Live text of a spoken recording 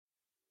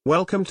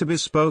Welcome to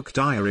Bespoke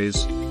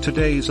Diaries.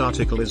 Today's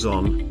article is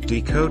on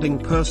Decoding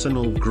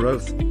Personal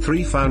Growth,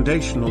 3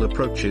 Foundational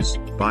Approaches,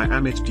 by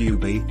Amit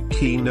Dubey,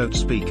 keynote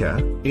speaker,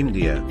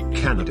 India,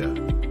 Canada.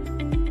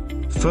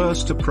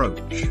 First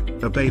approach: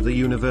 obey the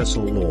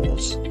universal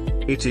laws.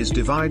 It is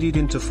divided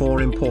into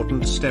 4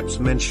 important steps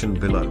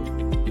mentioned below.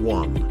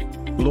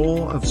 1.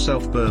 Law of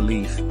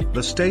self-belief: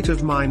 the state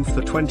of mind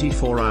for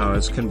 24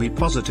 hours can be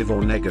positive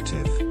or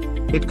negative.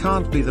 It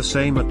can't be the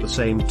same at the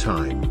same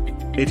time.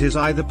 It is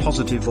either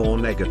positive or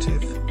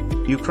negative.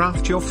 You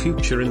craft your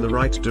future in the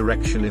right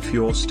direction if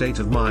your state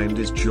of mind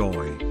is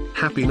joy,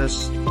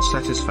 happiness,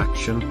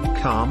 satisfaction,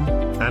 calm,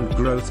 and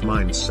growth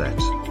mindset.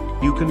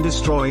 You can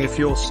destroy if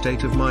your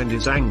state of mind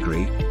is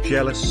angry,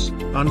 jealous,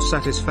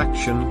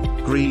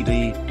 unsatisfaction,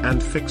 greedy,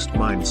 and fixed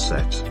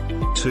mindset.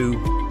 2.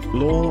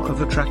 Law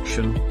of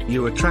attraction: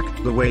 you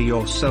attract the way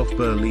your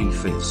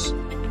self-belief is.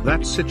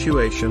 That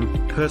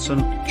situation,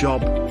 person,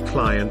 job,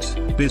 client,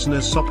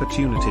 business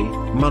opportunity,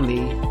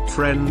 money,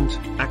 friend,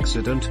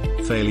 accident,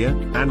 failure,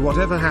 and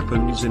whatever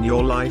happens in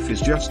your life is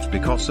just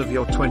because of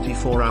your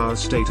 24-hour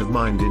state of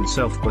mind in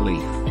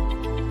self-belief.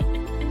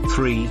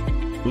 3.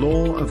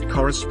 Law of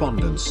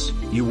correspondence: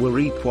 you will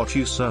reap what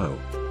you sow.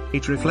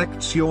 It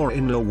reflects your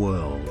inner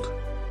world.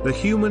 The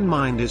human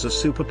mind is a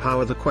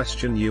superpower. The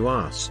question you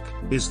ask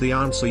is the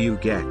answer you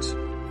get.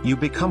 You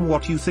become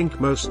what you think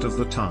most of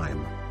the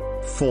time.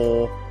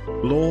 4.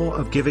 Law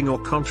of giving or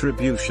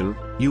contribution: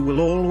 you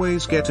will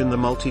always get in the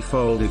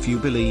multifold if you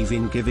believe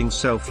in giving.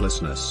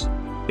 Selflessness.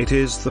 It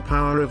is the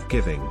power of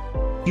giving.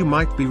 You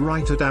might be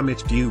right at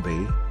Amit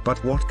Dubey,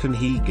 but what can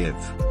he give?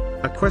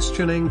 A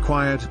question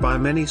inquired by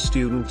many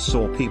students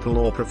or people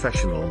or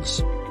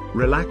professionals.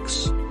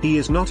 Relax, he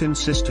is not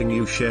insisting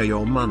you share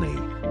your money.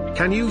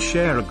 Can you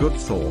share a good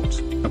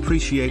thought,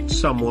 appreciate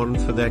someone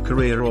for their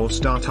career or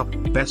startup,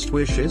 best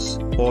wishes,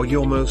 or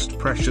your most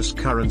precious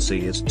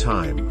currency is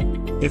time?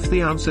 If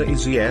the answer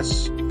is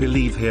yes,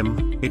 believe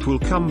him, it will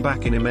come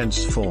back in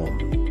immense form.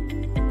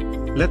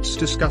 Let's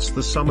discuss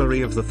the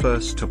summary of the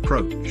first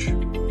approach.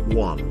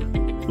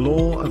 1.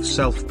 Law of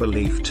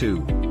self-belief. 2.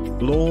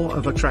 Law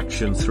of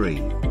attraction. 3.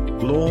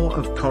 Law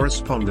of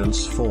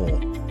correspondence. 4.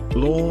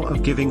 Law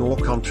of giving or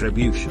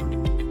contribution.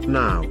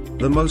 Now,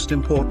 the most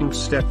important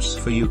steps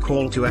for you: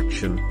 call to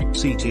action,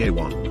 CTA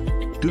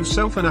 1. Do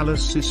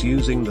self-analysis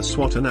using the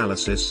SWOT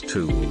analysis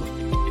tool.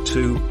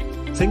 2.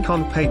 Think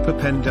on paper,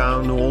 pen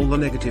down all the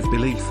negative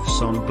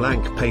beliefs on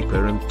blank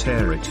paper and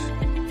tear it.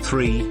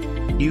 3.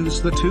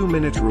 Use the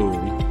 2-minute rule: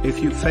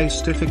 if you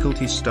face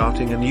difficulty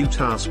starting a new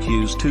task,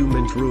 use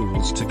 2-minute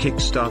rules to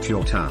kickstart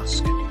your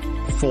task.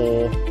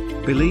 4.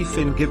 Belief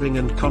in giving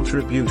and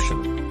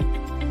contribution.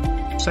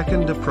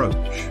 Second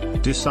approach: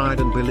 decide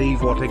and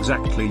believe what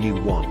exactly you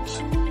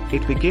want.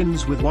 It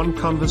begins with one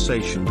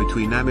conversation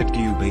between Amit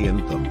Dubey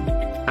and them.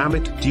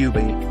 Amit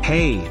Dubey: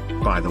 hey,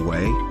 by the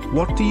way,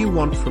 what do you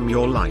want from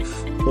your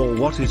life, or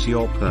what is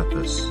your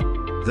purpose?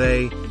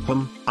 They: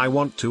 I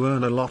want to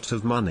earn a lot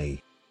of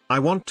money. I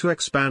want to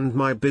expand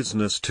my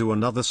business to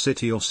another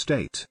city or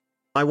state.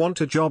 I want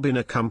a job in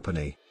a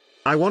company.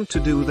 I want to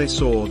do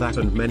this or that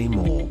and many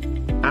more.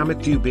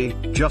 Amit Dubey: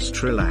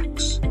 just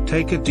relax,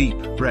 take a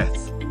deep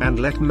breath, and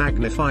let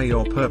magnify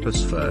your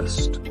purpose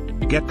first.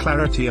 Get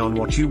clarity on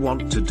what you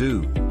want to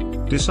do.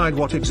 Decide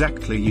what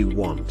exactly you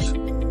want.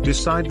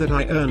 Decide that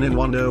I earn in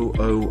 1000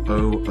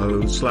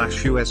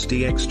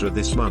 USD extra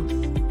this month.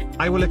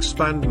 I will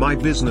expand my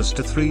business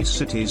to 3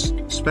 cities,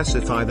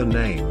 specify the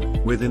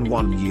name, within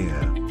 1 year.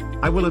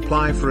 I will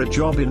apply for a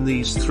job in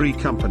these 3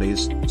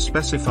 companies,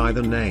 specify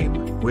the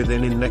name,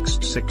 within in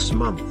next 6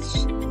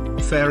 months.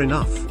 Fair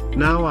enough.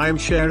 Now I am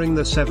sharing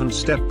the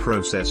 7-step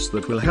process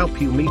that will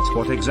help you meet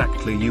what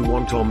exactly you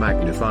want or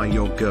magnify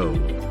your goal.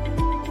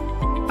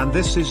 And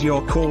this is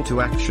your call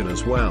to action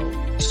as well,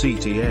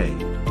 CTA.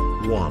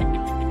 1.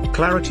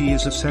 Clarity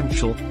is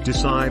essential.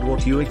 Decide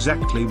what you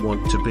exactly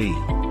want to be.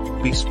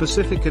 Be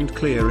specific and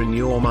clear in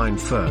your mind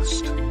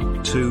first.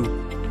 2.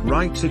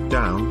 Write it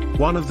down.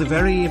 One of the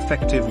very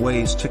effective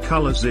ways to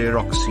color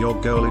Xerox your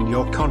goal in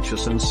your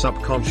conscious and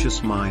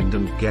subconscious mind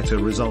and get a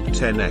result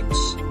 10x.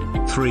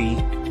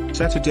 3.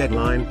 Set a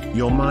deadline.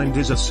 Your mind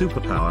is a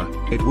superpower.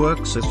 It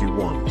works as you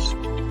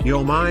want.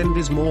 Your mind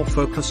is more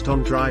focused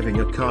on driving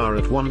a car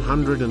at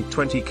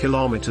 120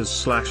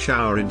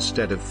 km/h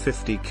instead of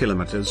 50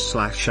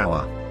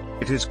 km/h.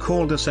 It is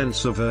called a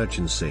sense of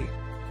urgency.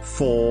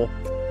 4.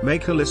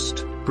 Make a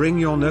list. Bring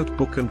your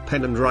notebook and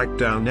pen and write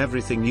down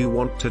everything you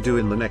want to do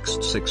in the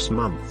next 6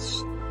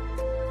 months.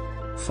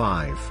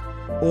 5.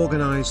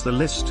 Organize the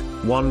list,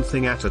 one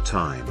thing at a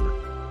time.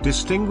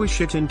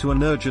 Distinguish it into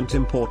an urgent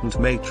important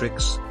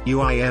matrix,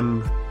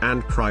 UIM,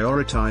 and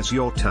prioritize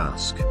your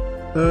task.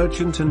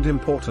 Urgent and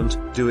important,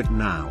 do it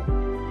now.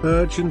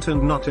 Urgent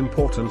and not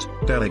important,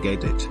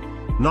 delegate it.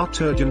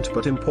 Not urgent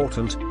but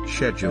important,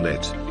 schedule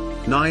it.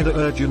 Neither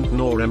urgent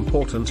nor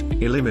important,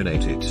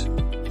 eliminate it.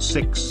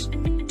 6.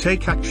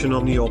 Take action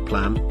on your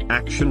plan.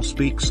 Action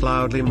speaks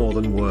loudly more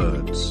than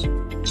words.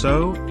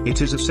 So,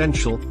 it is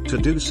essential to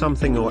do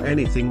something or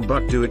anything,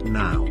 but do it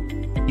now.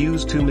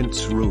 Use 2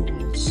 minutes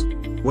rules.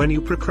 When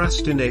you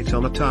procrastinate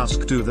on a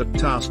task, do that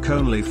task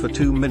only for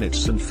 2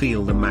 minutes and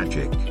feel the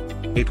magic.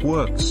 It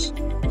works.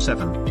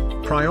 7.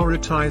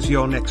 Prioritize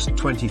your next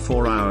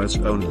 24 hours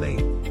only.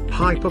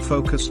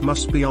 Hyperfocus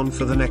must be on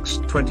for the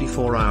next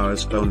 24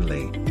 hours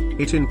only.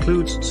 It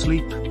includes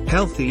sleep,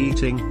 healthy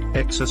eating,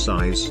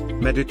 exercise,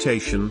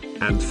 meditation,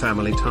 and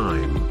family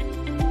time.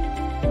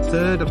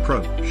 Third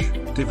approach.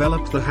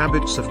 Develop the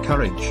habits of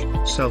courage,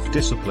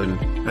 self-discipline,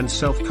 and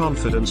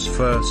self-confidence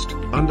first.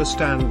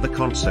 Understand the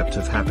concept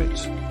of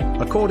habit.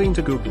 According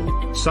to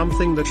Google,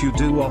 something that you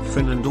do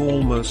often and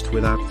almost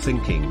without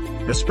thinking,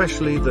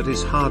 especially that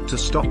is hard to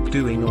stop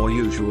doing or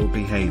usual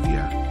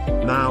behavior.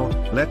 Now,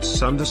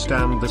 let's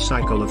understand the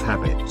cycle of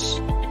habits.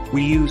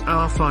 We use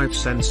our 5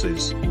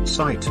 senses: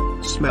 sight,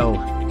 smell,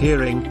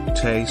 hearing,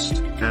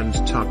 taste, and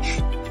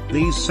touch.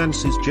 These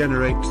senses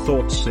generate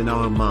thoughts in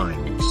our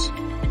minds.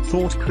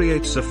 Thought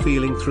creates a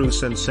feeling through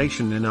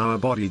sensation in our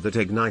body that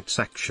ignites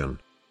action.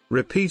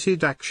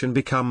 Repeated action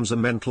becomes a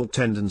mental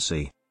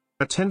tendency.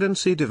 A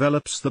tendency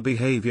develops the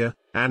behavior,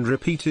 and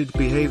repeated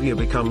behavior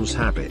becomes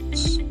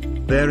habits.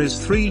 There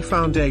is 3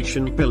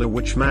 foundation pillar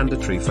which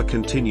mandatory for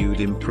continued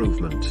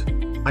improvement.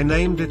 I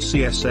named it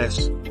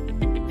CSS.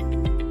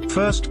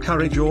 First,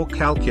 courage or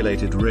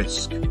calculated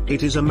risk.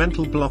 It is a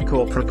mental block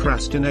or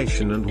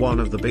procrastination and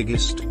one of the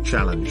biggest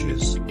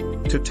challenges.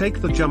 To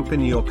take the jump in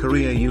your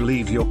career, you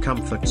leave your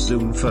comfort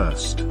zone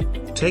first.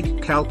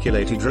 Take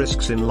calculated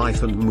risks in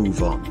life and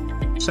move on.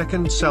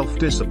 Second,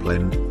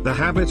 self-discipline. The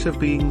habit of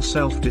being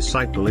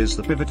self-disciple is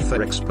the pivot for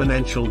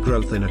exponential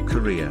growth in a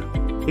career.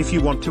 If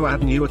you want to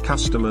add newer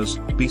customers,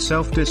 be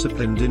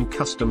self-disciplined in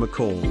customer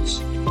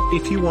calls.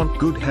 If you want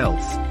good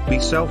health,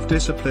 be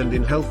self-disciplined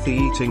in healthy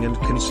eating and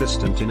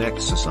consistent in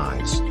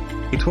exercise.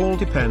 It all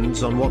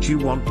depends on what you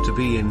want to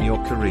be in your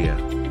career.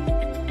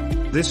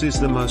 This is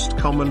the most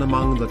common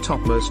among the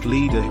topmost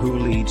leader who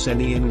leads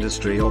any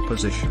industry or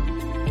position.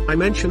 I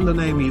mention the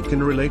name, you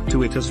can relate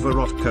to it as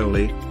Virat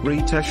Kohli,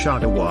 Ritesh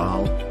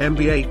Agarwal,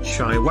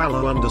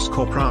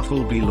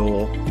 MBHIWallo_Praful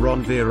Bilor,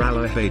 Ranveer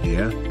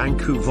Alahadia,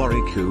 Anku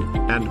Voriku,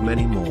 and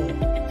many more.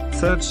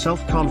 Third,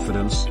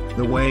 self-confidence,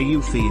 the way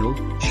you feel,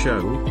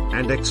 show,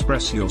 and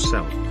express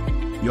yourself.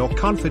 Your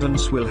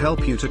confidence will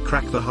help you to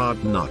crack the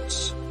hard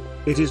nuts.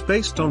 It is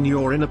based on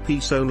your inner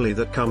peace only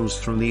that comes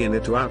from the inner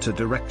to outer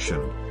direction.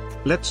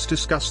 Let's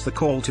discuss the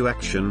call to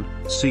action,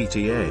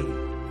 CTA.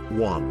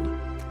 1.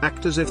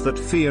 Act as if that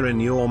fear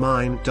in your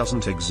mind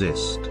doesn't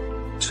exist.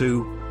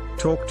 2.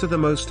 Talk to the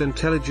most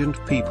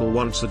intelligent people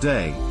once a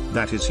day,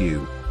 that is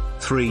you.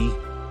 3.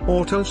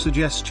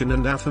 Auto-suggestion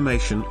and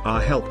affirmation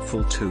are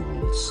helpful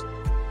tools.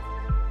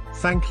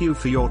 Thank you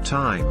for your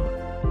time.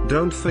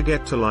 Don't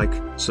forget to like,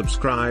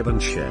 subscribe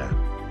and share.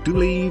 Do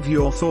leave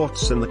your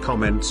thoughts in the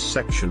comments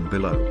section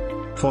below.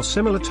 For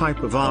similar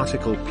type of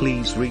article,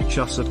 please reach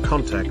us at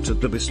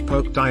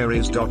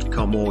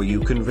contact@thebespokediaries.com, or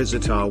you can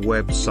visit our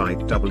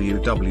website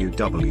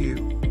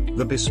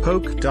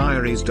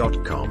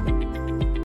www.thebespokediaries.com.